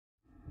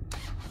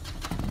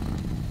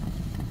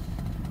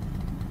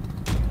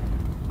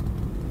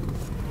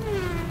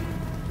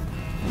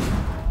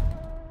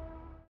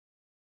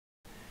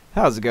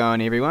How's it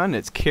going everyone,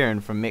 it's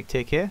Kieran from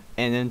MechTech here,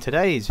 and in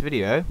today's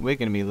video we're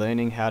going to be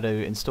learning how to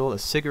install a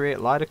cigarette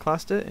lighter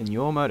cluster in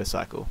your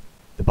motorcycle.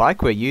 The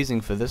bike we're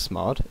using for this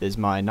mod is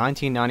my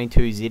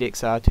 1992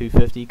 ZXR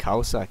 250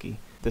 Kawasaki.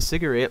 The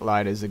cigarette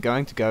lighters are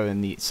going to go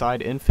in the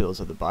side infills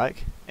of the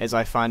bike, as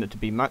I find it to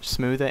be much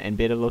smoother and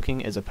better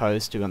looking as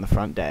opposed to on the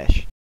front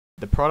dash.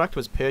 The product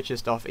was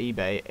purchased off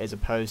eBay as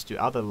opposed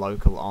to other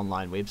local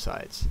online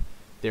websites.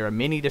 There are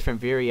many different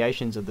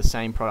variations of the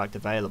same product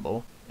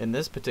available. In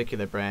this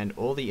particular brand,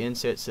 all the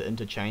inserts are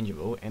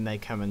interchangeable and they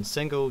come in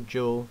single,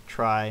 dual,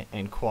 tri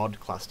and quad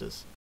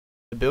clusters.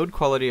 The build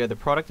quality of the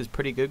product is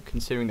pretty good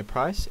considering the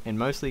price and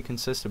mostly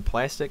consists of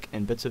plastic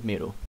and bits of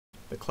metal.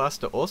 The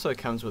cluster also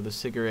comes with a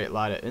cigarette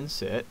lighter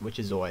insert, which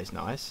is always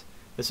nice.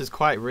 This is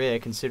quite rare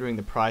considering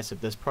the price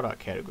of this product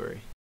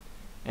category.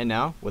 And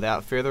now,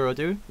 without further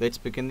ado, let's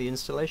begin the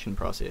installation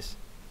process.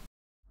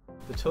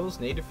 The tools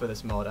needed for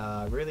this mod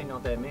are really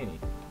not that many.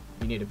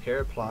 You need a pair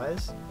of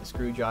pliers, a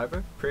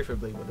screwdriver,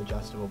 preferably with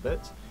adjustable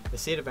bits, a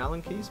set of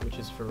Allen keys, which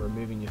is for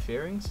removing your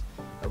fairings,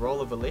 a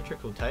roll of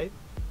electrical tape,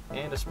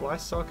 and a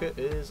splice socket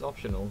is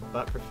optional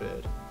but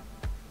preferred.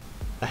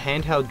 A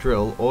handheld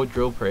drill or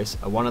drill press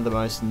are one of the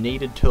most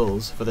needed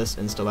tools for this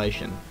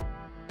installation.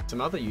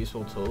 Some other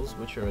useful tools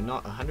which are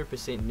not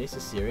 100%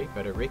 necessary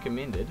but are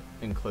recommended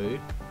include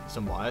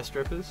some wire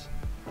strippers,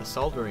 a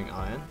soldering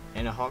iron,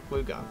 and a hot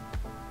glue gun.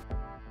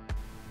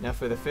 Now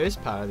for the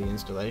first part of the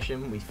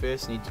installation, we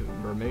first need to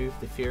remove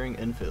the fairing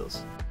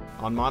infills.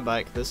 On my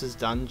bike this is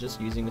done just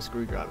using a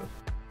screwdriver.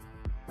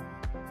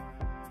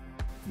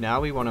 Now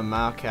we want to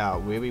mark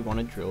out where we want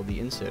to drill the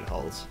insert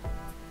holes.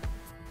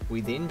 We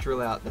then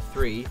drill out the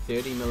three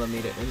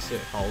 30mm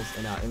insert holes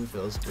in our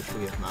infills which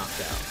we have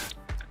marked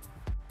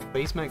out.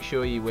 Please make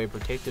sure you wear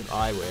protective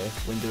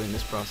eyewear when doing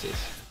this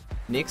process.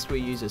 Next we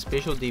use a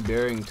special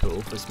deburring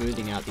tool for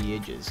smoothing out the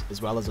edges, as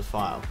well as a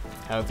file.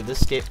 However, this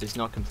step is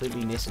not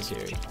completely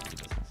necessary.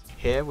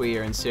 Here we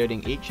are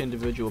inserting each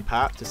individual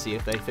part to see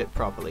if they fit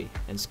properly,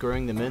 and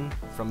screwing them in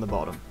from the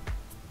bottom.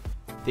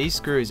 These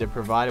screws are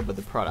provided with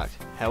the product,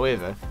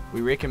 however,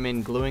 we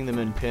recommend gluing them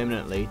in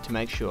permanently to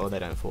make sure they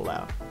don't fall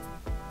out.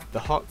 The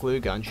hot glue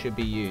gun should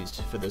be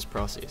used for this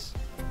process.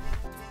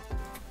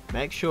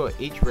 Make sure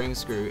each ring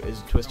screw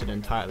is twisted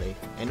in tightly,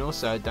 and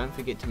also don't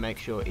forget to make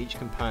sure each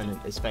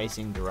component is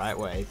facing the right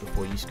way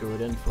before you screw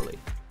it in fully.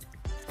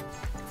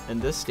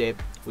 In this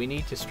step, we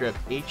need to strip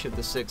each of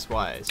the 6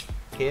 wires.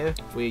 Here,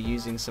 we are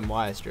using some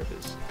wire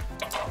strippers.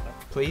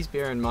 Please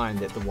bear in mind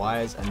that the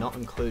wires are not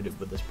included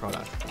with this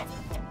product.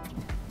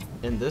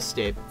 In this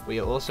step, we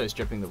are also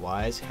stripping the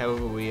wires,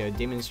 however we are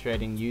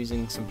demonstrating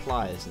using some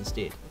pliers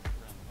instead.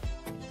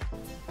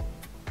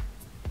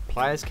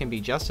 Pliers can be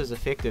just as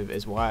effective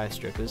as wire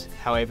strippers,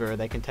 however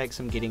they can take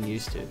some getting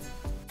used to.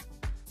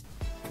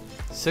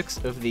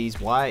 6 of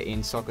these wire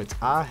end sockets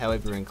are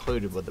however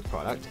included with the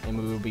product, and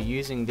we will be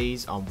using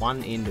these on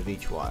one end of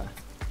each wire.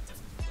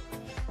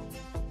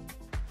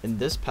 In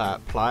this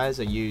part, pliers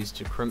are used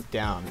to crimp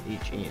down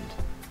each end.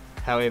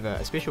 However,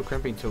 a special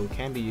crimping tool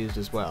can be used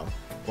as well,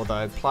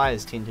 although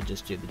pliers tend to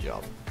just do the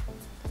job.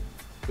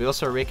 We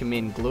also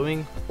recommend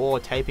gluing or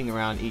taping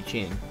around each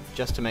end,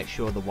 just to make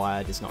sure the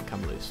wire does not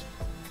come loose.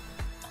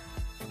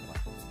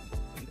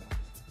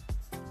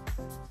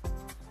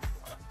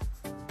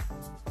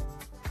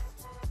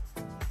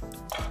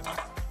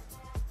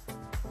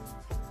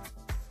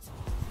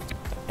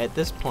 At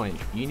this point,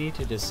 you need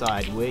to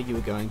decide where you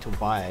are going to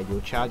wire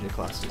your charger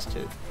clusters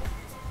to.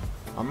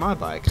 On my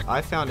bike,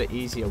 I found it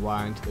easier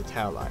wiring to the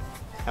tail light.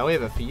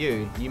 However, for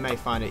you, you may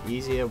find it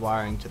easier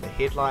wiring to the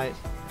headlight,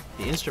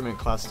 the instrument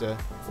cluster,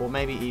 or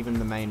maybe even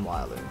the main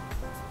wire loom.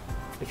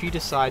 If you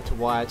decide to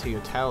wire to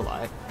your tail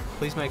light,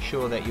 please make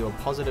sure that your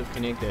positive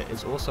connector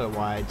is also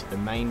wired to the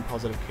main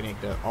positive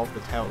connector of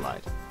the tail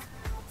light.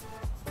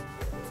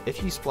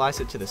 If you splice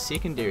it to the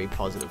secondary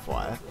positive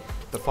wire,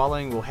 the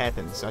following will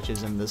happen, such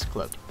as in this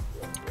clip.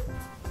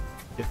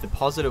 If the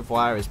positive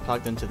wire is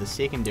plugged into the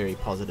secondary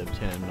positive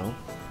terminal,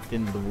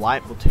 then the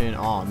light will turn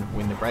on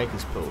when the brake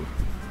is pulled.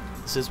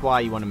 This is why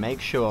you want to make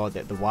sure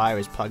that the wire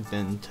is plugged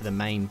in to the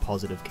main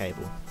positive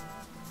cable.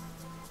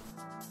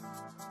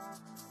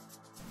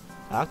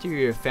 After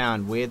you have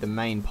found where the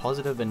main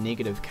positive and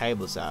negative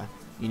cables are,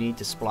 you need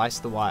to splice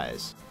the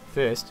wires.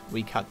 First,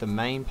 we cut the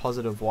main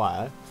positive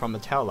wire from the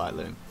tail light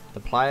loom. The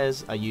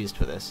pliers are used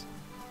for this.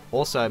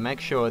 Also, make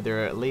sure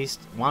there are at least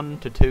 1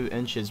 to 2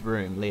 inches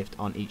room left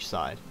on each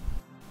side.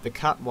 The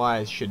cut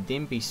wires should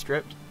then be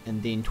stripped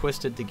and then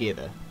twisted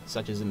together,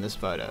 such as in this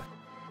photo.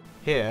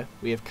 Here,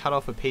 we have cut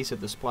off a piece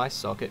of the splice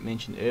socket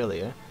mentioned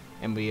earlier,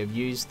 and we have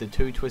used the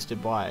 2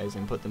 twisted wires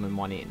and put them in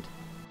one end.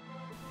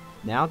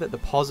 Now that the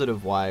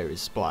positive wire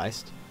is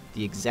spliced,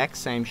 the exact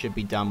same should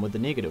be done with the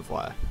negative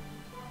wire.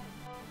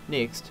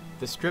 Next,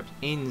 the stripped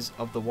ends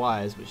of the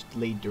wires which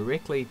lead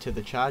directly to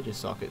the charger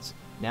sockets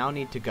now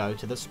need to go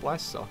to the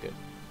splice socket.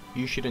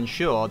 You should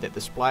ensure that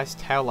the spliced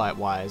taillight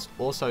wires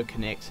also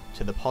connect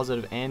to the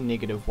positive and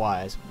negative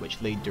wires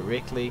which lead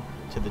directly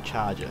to the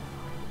charger.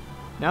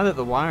 Now that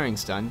the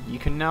wiring's done, you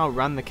can now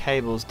run the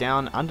cables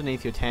down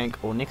underneath your tank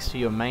or next to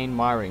your main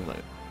wiring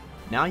loop.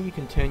 Now you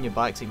can turn your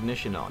bike's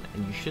ignition on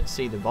and you should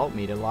see the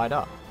voltmeter light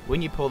up. When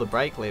you pull the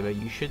brake lever,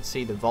 you should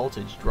see the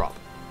voltage drop.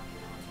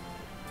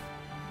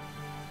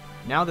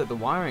 Now that the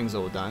wiring's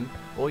all done,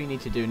 all you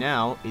need to do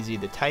now is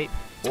either tape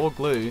or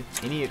glue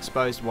any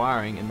exposed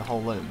wiring in the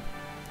whole loom.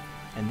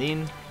 And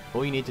then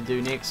all you need to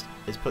do next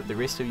is put the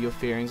rest of your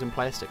fairings and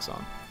plastics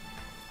on.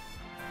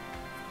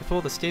 If all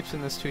the steps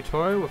in this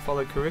tutorial were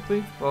followed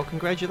correctly, well,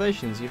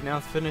 congratulations, you've now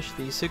finished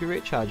the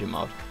cigarette charger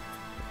mod.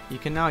 You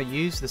can now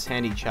use this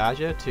handy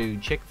charger to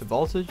check the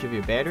voltage of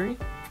your battery,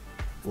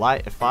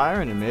 light a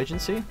fire in an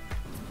emergency,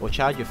 or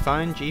charge your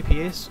phone,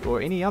 GPS,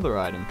 or any other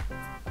item.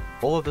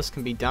 All of this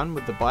can be done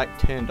with the bike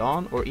turned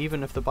on or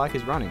even if the bike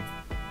is running.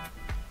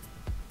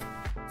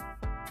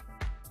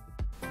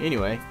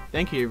 Anyway,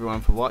 thank you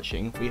everyone for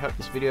watching. We hope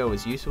this video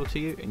was useful to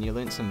you and you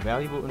learnt some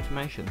valuable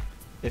information.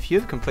 If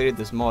you've completed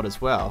this mod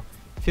as well,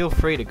 feel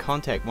free to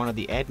contact one of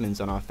the admins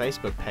on our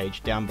Facebook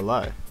page down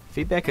below.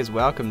 Feedback is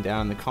welcome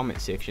down in the comment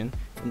section,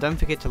 and don't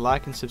forget to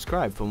like and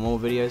subscribe for more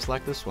videos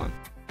like this one.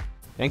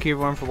 Thank you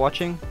everyone for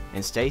watching,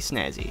 and stay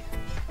snazzy.